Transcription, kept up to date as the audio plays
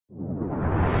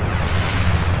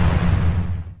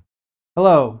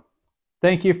Hello,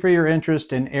 thank you for your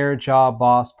interest in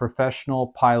AirJobBoss professional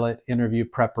pilot interview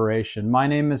preparation. My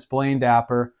name is Blaine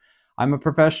Dapper. I'm a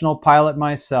professional pilot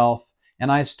myself,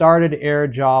 and I started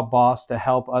AirJobBoss to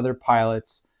help other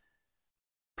pilots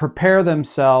prepare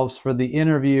themselves for the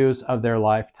interviews of their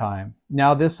lifetime.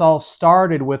 Now, this all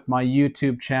started with my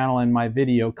YouTube channel and my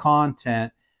video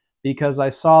content because I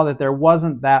saw that there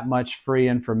wasn't that much free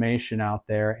information out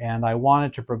there, and I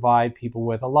wanted to provide people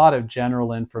with a lot of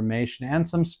general information and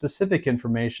some specific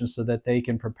information so that they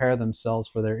can prepare themselves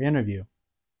for their interview.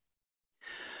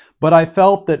 But I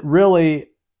felt that really,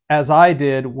 as I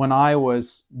did when I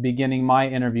was beginning my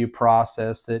interview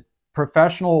process, that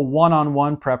professional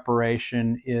one-on-one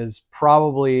preparation is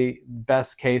probably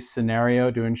best case scenario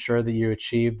to ensure that you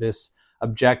achieve this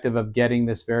objective of getting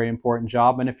this very important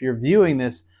job. And if you're viewing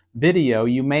this video,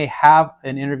 you may have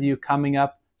an interview coming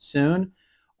up soon,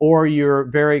 or you're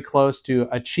very close to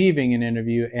achieving an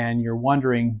interview and you're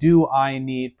wondering, do I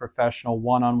need professional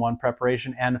one-on-one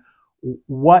preparation, and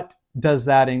what does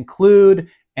that include,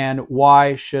 and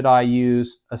why should I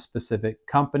use a specific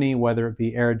company, whether it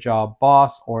be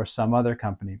AirJobBoss or some other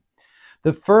company?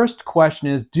 The first question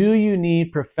is, do you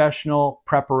need professional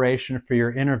preparation for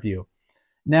your interview?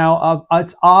 Now,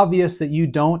 it's obvious that you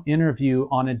don't interview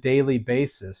on a daily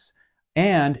basis,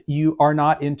 and you are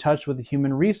not in touch with the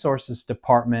human resources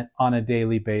department on a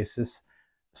daily basis.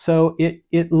 So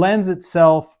it lends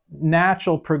itself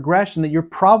natural progression that you're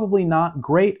probably not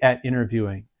great at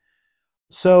interviewing.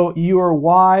 So you are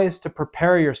wise to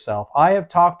prepare yourself. I have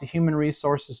talked to human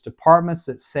resources departments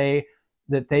that say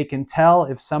that they can tell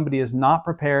if somebody is not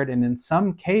prepared, and in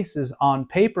some cases on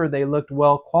paper they looked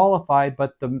well qualified,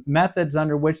 but the methods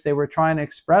under which they were trying to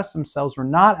express themselves were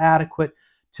not adequate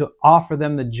to offer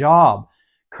them the job.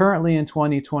 Currently in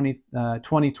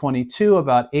 2022,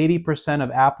 about 80%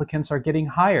 of applicants are getting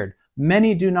hired.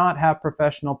 Many do not have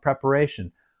professional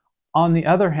preparation. On the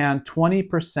other hand,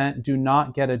 20% do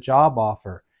not get a job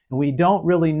offer. And we don't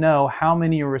really know how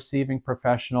many are receiving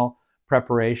professional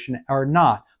preparation or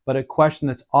not. But a question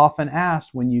that's often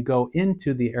asked when you go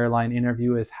into the airline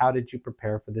interview is, how did you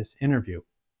prepare for this interview?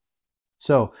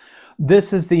 So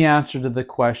this is the answer to the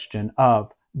question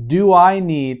of, do I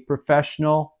need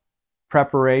professional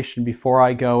preparation before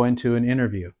I go into an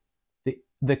interview?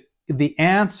 The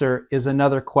answer is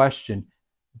another question.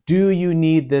 Do you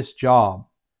need this job?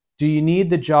 Do you need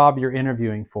the job you're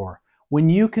interviewing for? When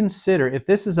you consider, if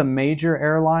this is a major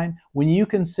airline, when you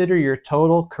consider your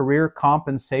total career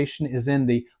compensation is in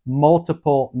the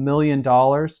multiple $million,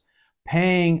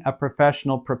 paying a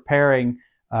professional preparing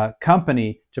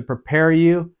company to prepare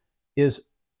you is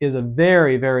a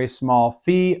very, very small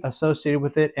fee associated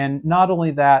with it. And not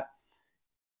only that,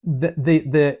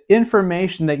 the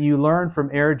information that you learn from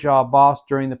AirJobBoss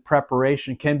during the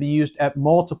preparation can be used at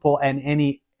multiple and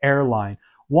any airline.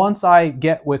 Once I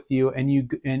get with you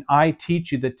and I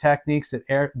teach you the techniques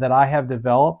that I have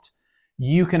developed,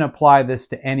 you can apply this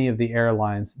to any of the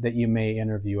airlines that you may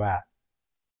interview at.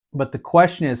 But the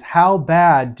question is, how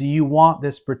bad do you want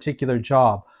this particular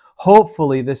job?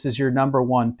 Hopefully this is your number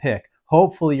one pick.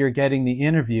 Hopefully you're getting the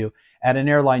interview at an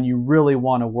airline you really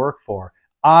want to work for.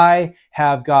 I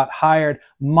have got hired.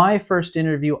 My first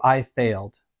interview, I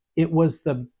failed. It was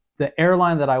the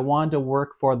airline that I wanted to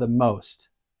work for the most,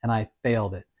 and I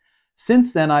failed it.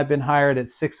 Since then, I've been hired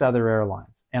at 6 other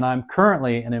airlines, and I'm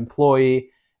currently an employee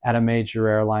at a major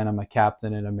airline. I'm a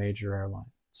captain at a major airline.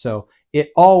 So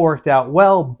it all worked out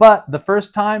well, but the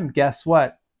first time, guess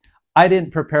what? I didn't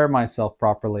prepare myself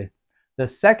properly. The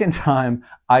second time,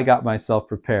 I got myself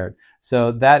prepared.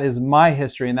 So that is my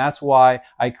history, and that's why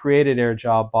I created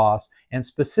AirJobBoss, and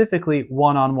specifically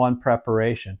one-on-one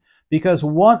preparation. Because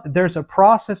there's a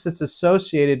process that's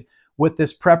associated with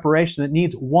this preparation that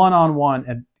needs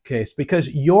one-on-one case, because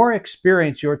your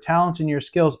experience, your talents, and your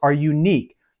skills are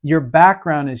unique. Your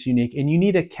background is unique, and you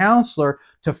need a counselor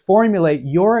to formulate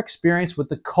your experience with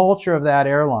the culture of that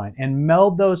airline and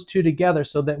meld those two together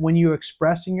so that when you're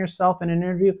expressing yourself in an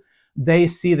interview, they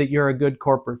see that you're a good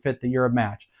corporate fit, that you're a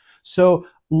match. So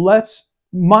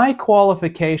my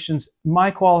qualifications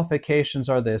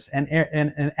are this,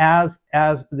 and as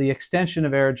the extension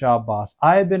of AirJobBoss,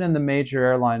 I have been in the major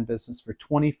airline business for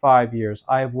 25 years.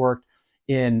 I have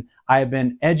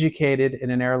been educated in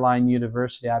an airline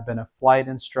university. I've been a flight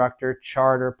instructor,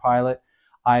 charter pilot.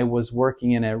 I was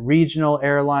working in a regional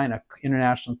airline, an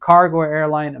international cargo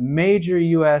airline, a major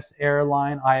U.S.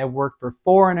 airline. I have worked for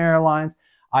foreign airlines.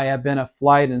 I have been a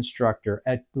flight instructor,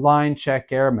 a line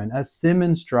check airman, a sim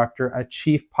instructor, a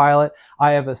chief pilot.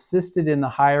 I have assisted in the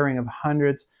hiring of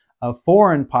hundreds of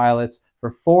foreign pilots for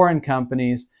foreign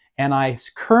companies, and I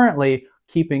currently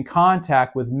keep in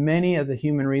contact with many of the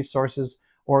human resources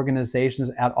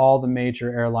organizations at all the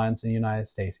major airlines in the United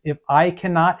States. If I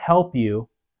cannot help you,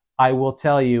 I will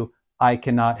tell you I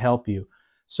cannot help you.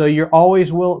 So you're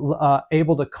always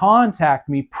able to contact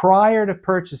me prior to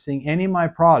purchasing any of my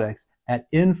products at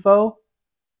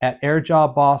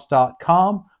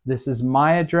info@airjobboss.com. This is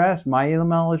my address, my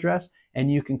email address, and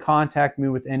you can contact me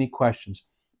with any questions.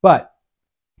 But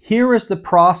here is the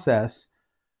process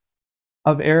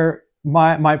of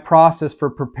my process for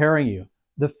preparing you.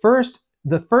 The first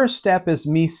step is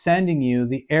me sending you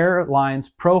the airline's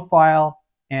profile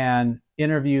and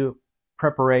interview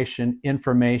preparation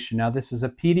information. Now, this is a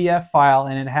PDF file,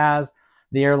 and it has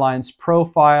the airline's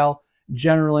profile,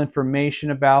 general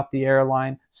information about the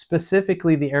airline,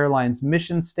 specifically the airline's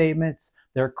mission statements,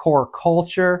 their core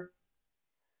culture,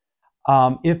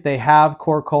 if they have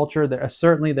core culture,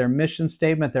 certainly their mission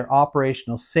statement, their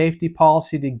operational safety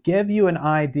policy, to give you an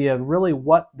idea of really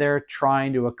what they're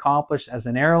trying to accomplish as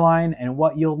an airline and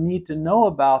what you'll need to know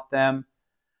about them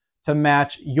to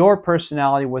match your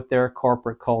personality with their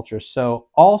corporate culture. So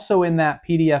also in that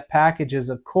PDF package is,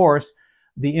 of course,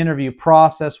 the interview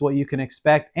process, what you can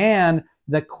expect, and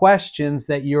the questions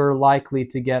that you're likely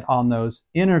to get on those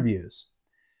interviews.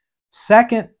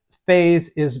 Second phase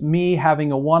is me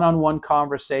having a one-on-one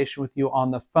conversation with you on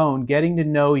the phone, getting to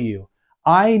know you.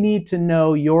 I need to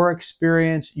know your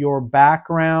experience, your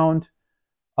background,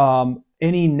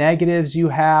 any negatives you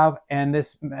have, and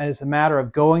this is a matter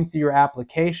of going through your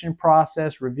application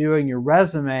process, reviewing your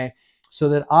resume, so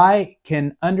that I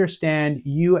can understand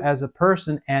you as a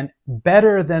person and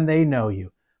better than they know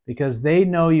you, because they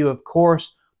know you, of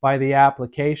course, by the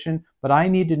application, but I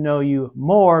need to know you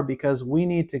more because we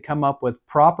need to come up with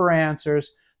proper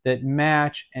answers that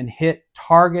match and hit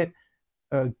target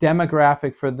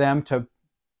demographic for them to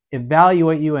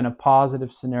evaluate you in a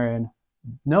positive scenario. And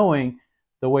knowing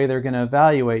the way they're going to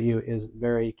evaluate you is a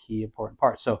very key, important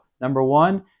part. So number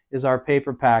one is our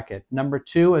paper packet. Number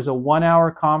two is a 1-hour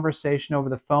conversation over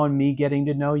the phone, me getting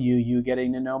to know you, you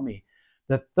getting to know me.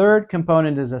 The third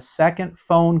component is a second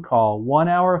phone call,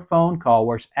 1-hour phone call,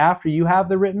 where after you have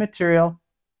the written material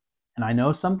and I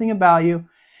know something about you,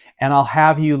 and I'll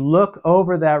have you look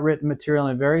over that written material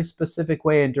in a very specific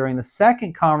way. And during the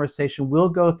second conversation, we'll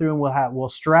go through and we'll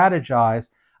strategize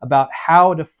about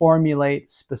how to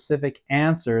formulate specific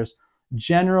answers,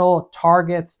 general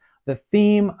targets, the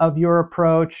theme of your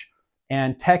approach,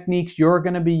 and techniques you're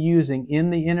going to be using in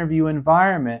the interview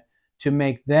environment to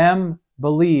make them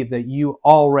believe that you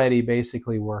already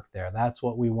basically work there. That's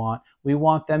what we want. We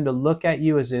want them to look at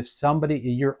you as if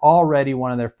you're already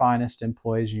one of their finest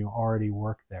employees and you already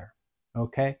work there.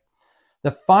 Okay?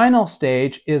 The final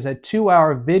stage is a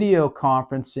 2-hour video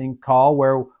conferencing call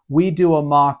where we do a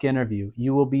mock interview.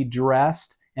 You will be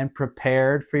dressed and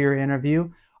prepared for your interview.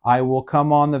 I will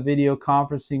come on the video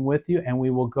conferencing with you and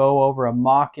we will go over a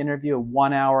mock interview of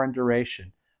 1 hour in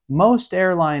duration. Most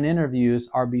airline interviews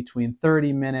are between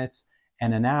 30 minutes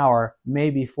and an hour,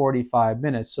 maybe 45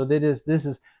 minutes. So this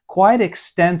is quite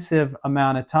extensive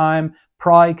amount of time,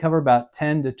 probably cover about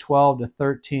 10 to 12 to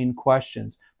 13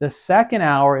 questions. The second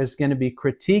hour is going to be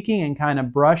critiquing and kind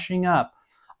of brushing up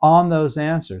on those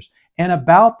answers. And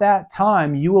about that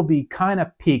time, you will be kind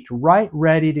of peaked, right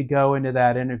ready to go into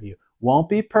that interview. Won't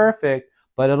be perfect,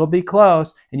 but it'll be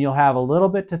close and you'll have a little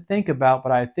bit to think about,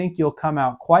 but I think you'll come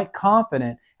out quite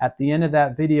confident at the end of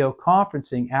that video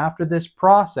conferencing after this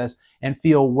process and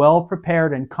feel well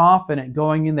prepared and confident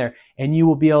going in there, and you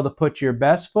will be able to put your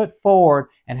best foot forward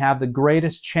and have the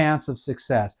greatest chance of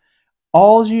success.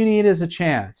 All you need is a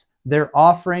chance. They're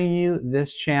offering you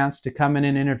this chance to come in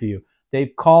and interview.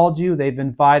 They've called you, they've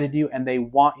invited you, and they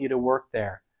want you to work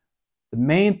there. The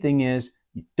main thing is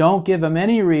don't give them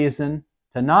any reason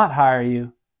to not hire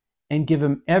you, and give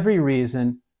them every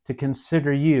reason to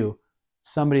consider you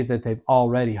somebody that they've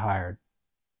already hired.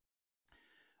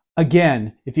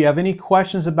 Again, if you have any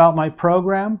questions about my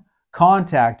program,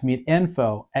 contact me at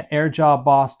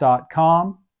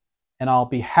info@airjobboss.com and I'll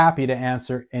be happy to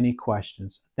answer any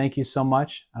questions. Thank you so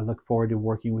much. I look forward to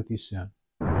working with you soon.